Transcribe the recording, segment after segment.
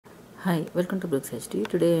Hi, welcome to Brooks HD.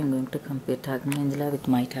 Today I am going to compare Talking Angela with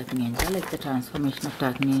My Talking Angela, like the transformation of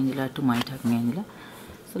Talking Angela to My Talking Angela.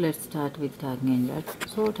 So let's start with Talking Angela.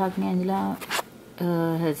 So Talking Angela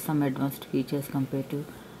has some advanced features compared to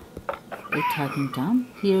a Talking Tom.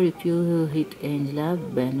 Here if you hit Angela,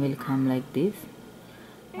 Ben will come like this,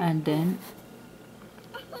 and then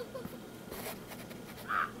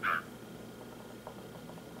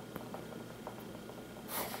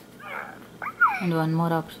one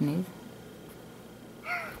more option is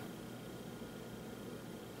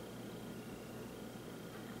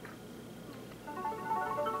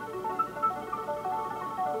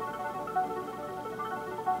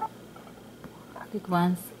like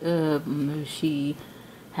once she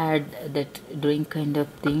had that drink kind of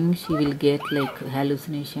thing, she will get like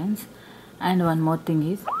hallucinations. And one more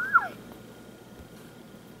thing is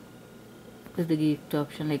the gift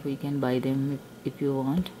option, like we can buy them if you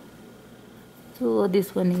want. So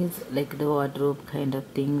this one is like the wardrobe kind of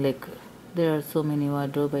thing, like there are so many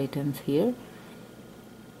wardrobe items here.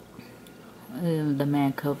 The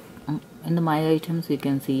makeup in the my items, we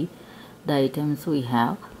can see the items we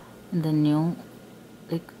have, the new,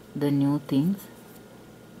 like the new things.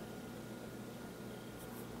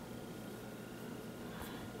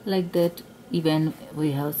 Like that, even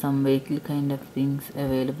we have some vehicle kind of things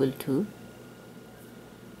available too,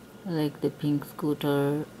 like the pink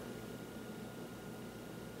scooter,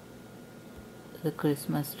 the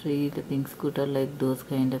Christmas tree, the pink scooter, like those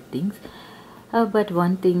kind of things. But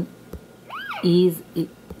one thing is,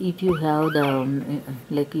 if you have the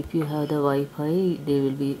like if you have the Wi-Fi, there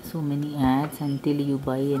will be so many ads until you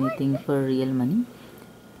buy anything for real money.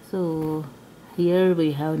 So here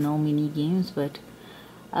we have no mini games, but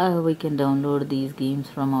we can download these games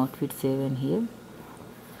from Outfit 7 here.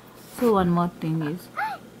 So one more thing is,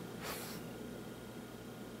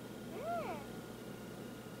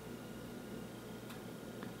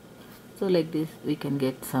 so like this we can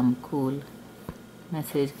get some cool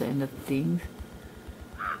message kind of things.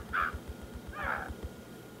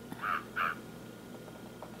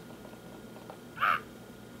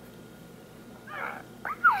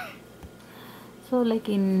 So like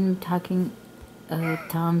in Talking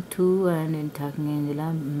Tom 2 and in Talking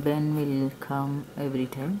Angela, Ben will come every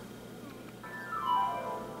time.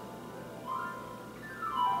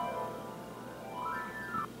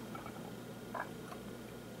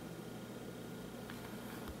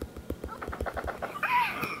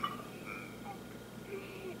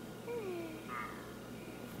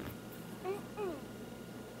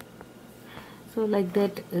 So like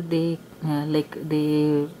that they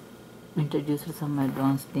introduced some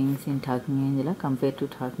advanced things in Talking Angela compared to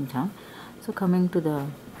Talking Tom. So coming to the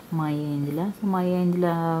My Angela, so My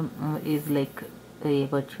Angela is like a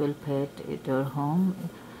virtual pet at your home.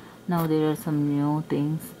 Now there are some new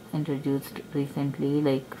things introduced recently,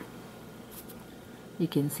 like you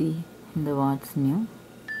can see in the what's new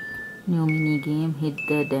mini game. Hit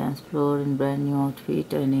the dance floor in brand new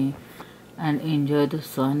outfit and enjoy the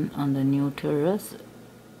sun on the new terrace.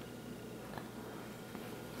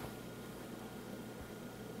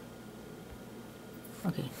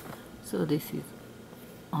 Okay, so this is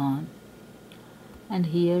on, and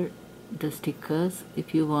here the stickers.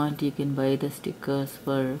 If you want, you can buy the stickers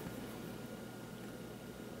for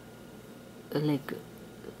like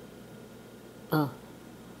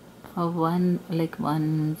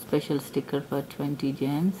one special sticker for 20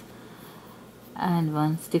 gems, and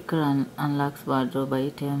one sticker unlocks wardrobe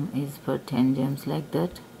item is for 10 gems, like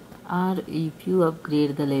that. Or if you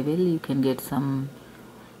upgrade the level, you can get some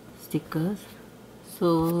stickers.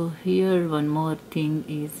 So here one more thing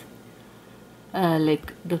is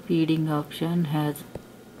like the feeding option has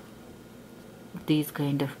these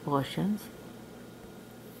kind of portions.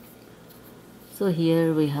 So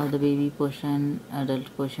here we have the baby portion,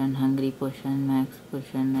 adult portion, hungry portion, max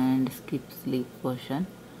portion, and skip sleep portion.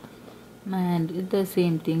 And it's the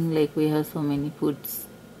same thing, like we have so many foods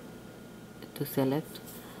to select.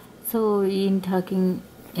 So in Talking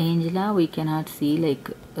Angela, we cannot see like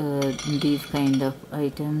these kind of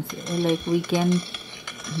items. Like we can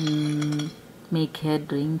make her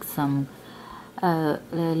drink some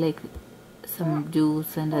like some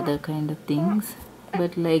juice and other kind of things,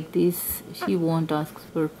 but like this she won't ask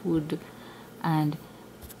for food, and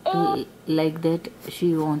like that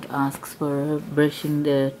she won't ask for brushing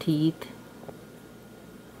the teeth.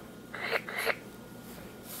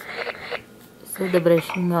 So the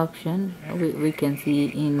brushing option we can see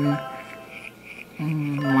in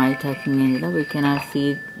My Talking Angela. We cannot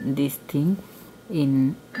see this thing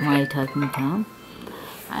in My Talking Tom.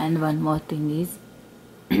 And one more thing is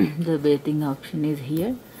the bathing option is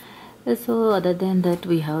here. So other than that,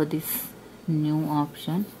 we have this new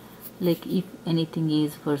option, like if anything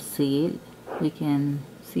is for sale, we can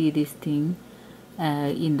see this thing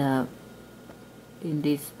in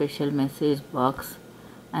this special message box.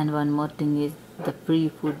 And one more thing is the free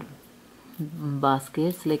food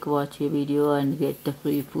baskets, like watch a video and get the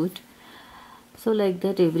free food. So like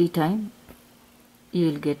that, every time you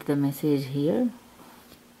will get the message here.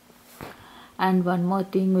 And one more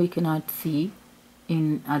thing we cannot see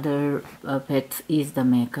in other pets is the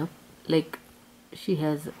makeup. Like she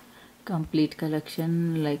has complete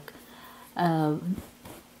collection, like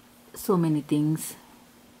so many things.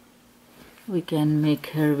 We can make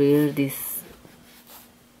her wear this,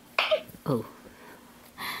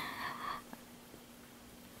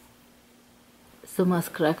 so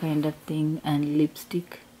mascara kind of thing, and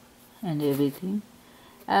lipstick and everything.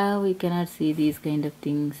 We cannot see these kind of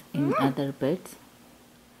things in other pets.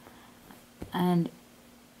 And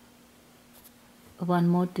one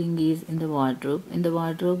more thing is in the wardrobe. In the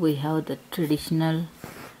wardrobe we have the traditional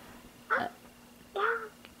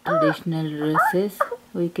dresses.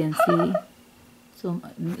 We can see so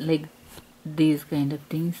like these kind of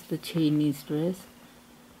things, the Chinese dress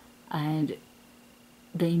and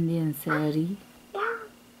the Indian saree,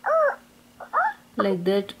 like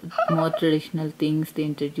that. More traditional things they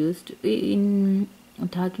introduced. In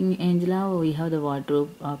Talking Angela, we have the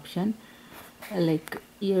wardrobe option. Like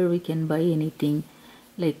here we can buy anything,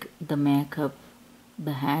 like the makeup,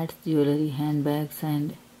 the hats, jewelry, handbags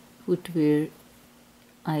and footwear,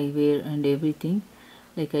 eyewear and everything.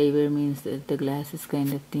 Like eyewear means the glasses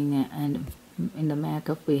kind of thing, and in the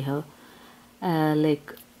makeup we have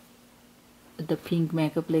like the pink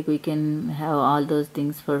makeup, like we can have all those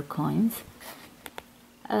things for coins.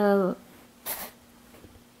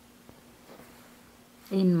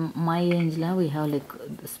 In My Angela we have like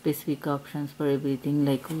specific options for everything.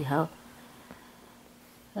 Like we have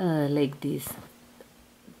like this,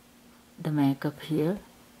 the makeup here,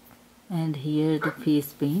 and here the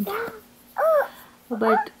face paint.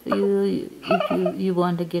 But if you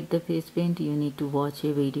want to get the face paint, you need to watch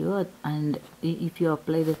a video, and if you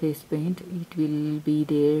apply the face paint, it will be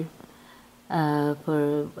there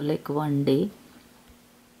for like 1 day.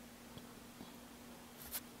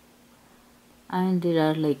 And there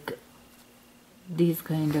are like these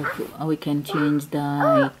kind of, we can change the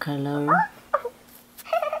eye color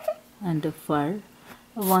and the fur.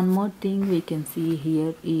 One more thing we can see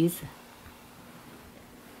here is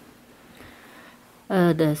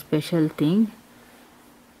the special thing,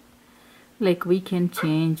 like we can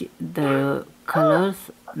change the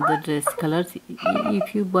colors, the dress colors.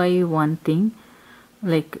 If you buy one thing,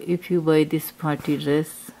 like if you buy this party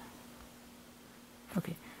dress,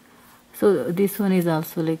 okay, so this one is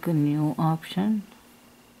also like a new option,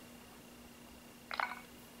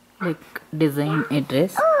 like design a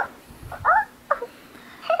dress.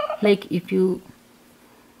 Like if you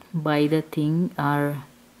buy the thing, or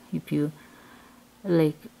if you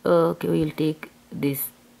like, okay, we'll take this,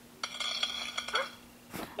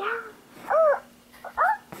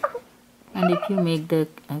 and if you make the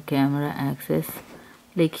camera access,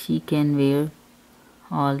 like she can wear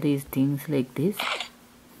all these things like this,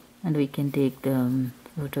 and we can take the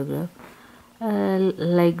photograph.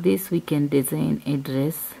 Like this we can design a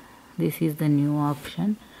dress. This is the new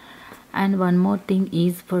option. And one more thing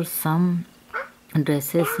is, for some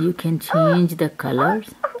dresses you can change the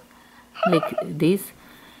colors, like this.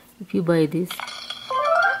 If you buy this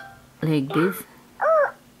like this,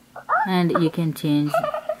 and you can change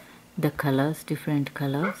the colors, different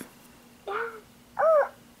colors.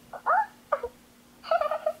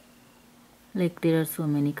 Like there are so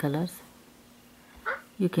many colors,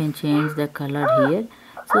 you can change the color here.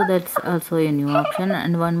 So that's also a new option.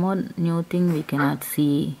 And one more new thing we cannot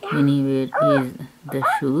see anywhere is the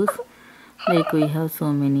shoes. Like we have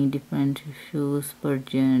so many different shoes for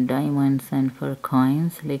diamonds and for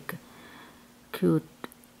coins, like cute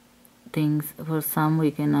things. For some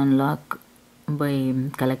we can unlock by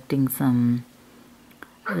collecting some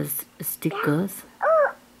stickers.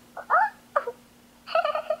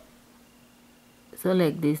 So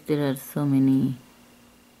like this, there are so many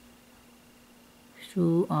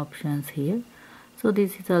shoe options here. So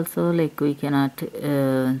this is also like we cannot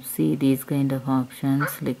see these kind of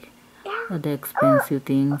options, like the expensive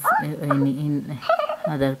things in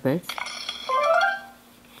other pets.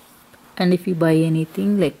 And if you buy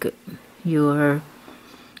anything, like your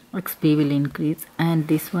XP will increase. And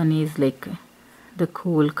this one is like the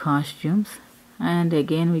cool costumes, and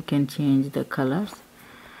again we can change the colors.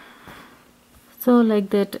 So like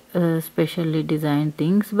that, specially designed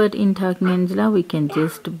things. But in Talking Angela we can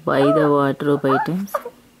just buy the wardrobe items.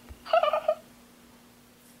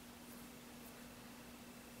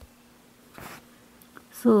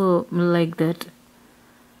 So like that,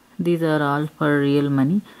 these are all for real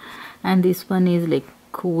money. And this one is like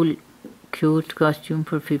cool cute costume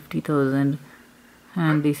for 50,000,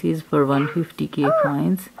 and this is for 150k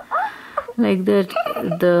coins. Like that,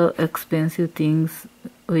 the expensive things,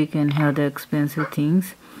 we can have the expensive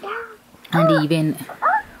things, and even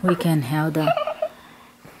we can have the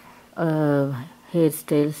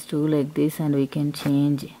hairstyles too, like this, and we can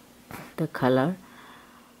change the color.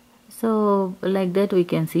 So like that, we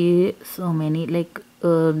can see so many, like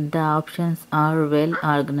the options are well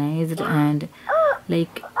organized, and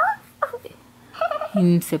like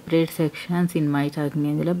in separate sections in My Talking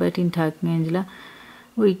Angela. But in Talking Angela,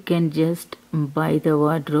 we can just buy the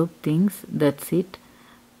wardrobe things, that's it.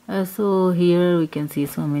 So here we can see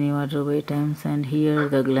so many wardrobe items, and here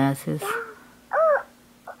the glasses,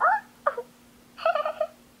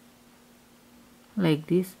 like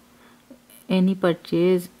this. Any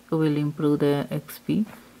purchase will improve the XP.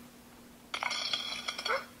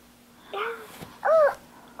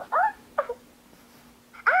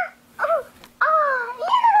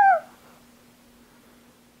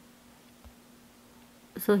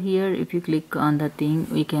 So here if you click on the thing,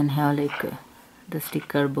 we can have like the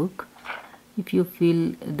sticker book. If you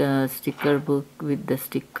fill the sticker book with the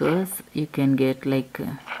stickers, you can get like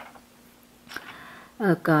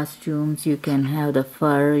costumes, you can have the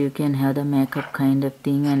fur, you can have the makeup kind of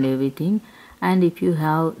thing and everything. And if you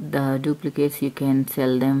have the duplicates, you can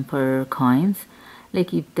sell them for coins.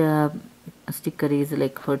 Like if the sticker is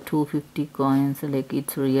like for 250 coins, like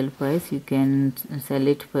its real price, you can sell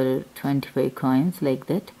it for 25 coins, like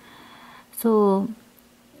that. So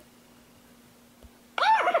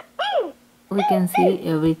we can see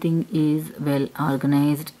everything is well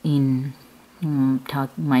organized in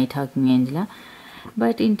My Talking Angela.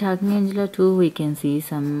 But in Talking Angela too, we can see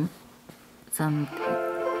some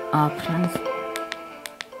options.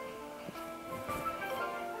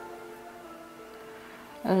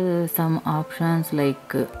 Some options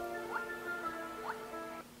like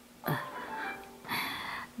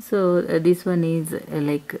so this one is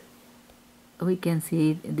like we can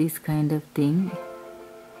see this kind of thing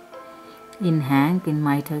in Hank, in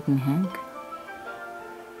My Talking Hank.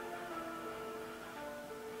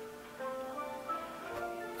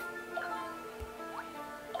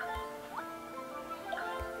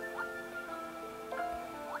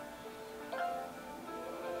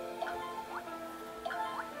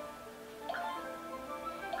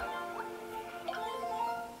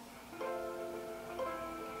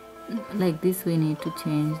 Like this, we need to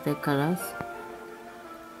change the colors.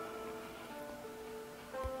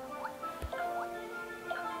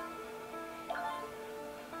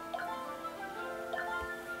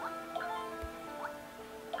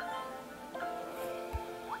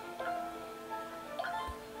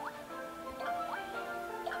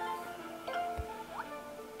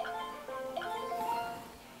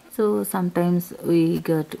 So sometimes we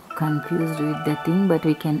get confused with the thing, but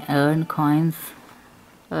we can earn coins,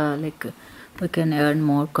 like we can earn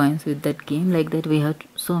more coins with that game. Like that, we have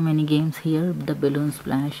so many games here: the Balloon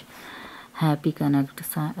Splash, Happy Connect,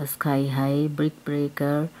 Sky High, Brick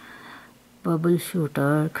Breaker, Bubble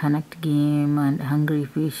Shooter, Connect Game, and Hungry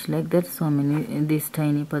Fish. Like that, so many in this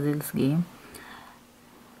Tiny Puzzles game.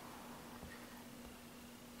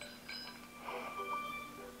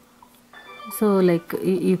 So like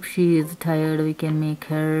if she is tired, we can make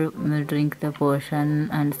her drink the potion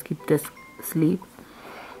and skip the sleep.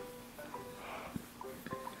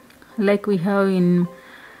 Like we have in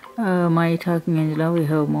My Talking Angela, we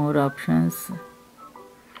have more options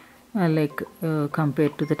like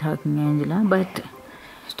compared to the Talking Angela. But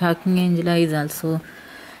Talking Angela is also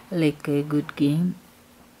like a good game.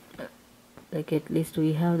 Like at least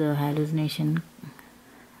we have the hallucination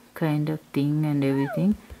kind of thing and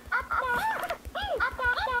everything.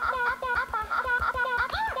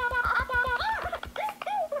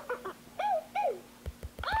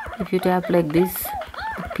 If you tap like this,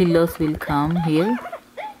 pillows will come here.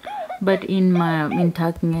 But in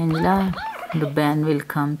Talking Angela, the band will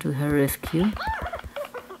come to her rescue.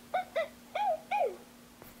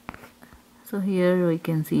 So here we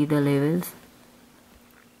can see the levels.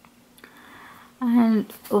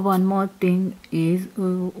 And one more thing is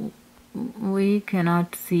we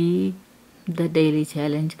cannot see the daily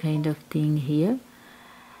challenge kind of thing here.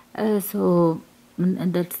 So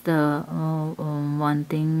that's the one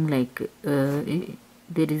thing, like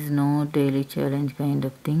there is no daily challenge kind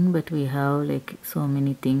of thing, but we have like so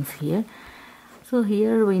many things here. So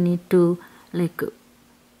here we need to like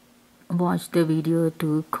watch the video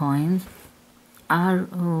to coins, or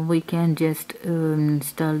we can just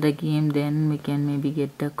install the game, then we can maybe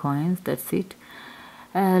get the coins, that's it.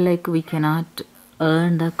 like we cannot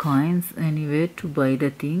earn the coins anywhere to buy the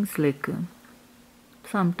things. Like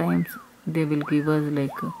sometimes they will give us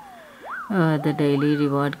like the daily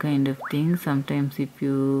reward kind of thing. Sometimes if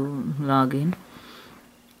you log in,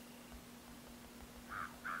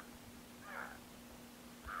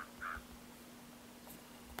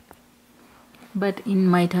 but in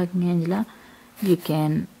My Talking Angela you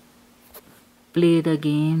can play the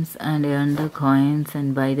games and earn the coins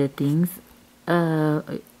and buy the things,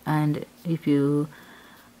 and if you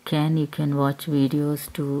can watch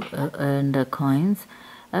videos to earn the coins,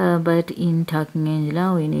 but in Talking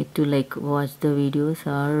Angela we need to like watch the videos,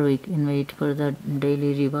 or we can wait for the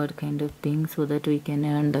daily reward kind of thing so that we can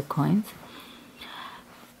earn the coins.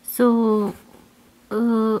 So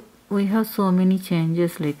we have so many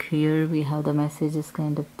changes. Like here we have the messages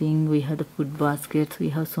kind of thing, we have the food baskets, we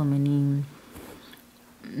have so many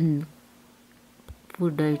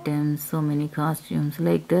food items, so many costumes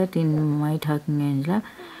like that in My Talking Angela.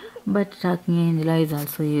 But Talking Angela is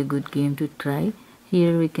also a good game to try.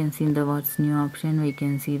 Here we can see in the what's new option, we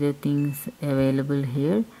can see the things available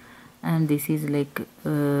here, and this is like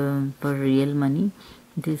for real money,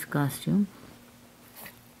 this costume.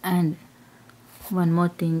 And one more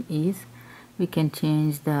thing is we can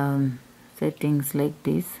change the settings like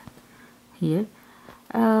this here,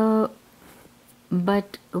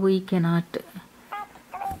 but we cannot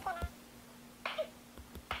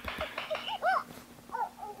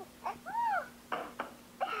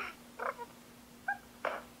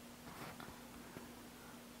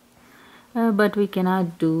but we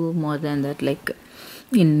cannot do more than that. Like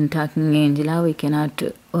in Talking Angela we cannot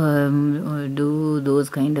do those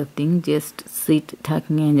kind of things. Just sit,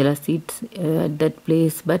 Talking Angela sits at that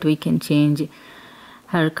place, but we can change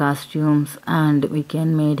her costumes and we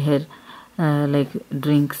can make her like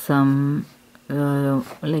drink some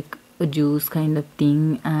like a juice kind of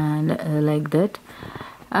thing, and like that.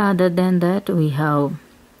 Other than that we have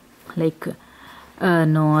like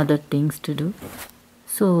no other things to do.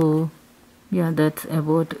 So yeah, that's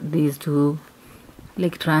about these two,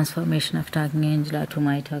 like transformation of Talking Angela to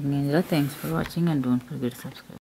My Talking Angela. Thanks for watching and don't forget to subscribe.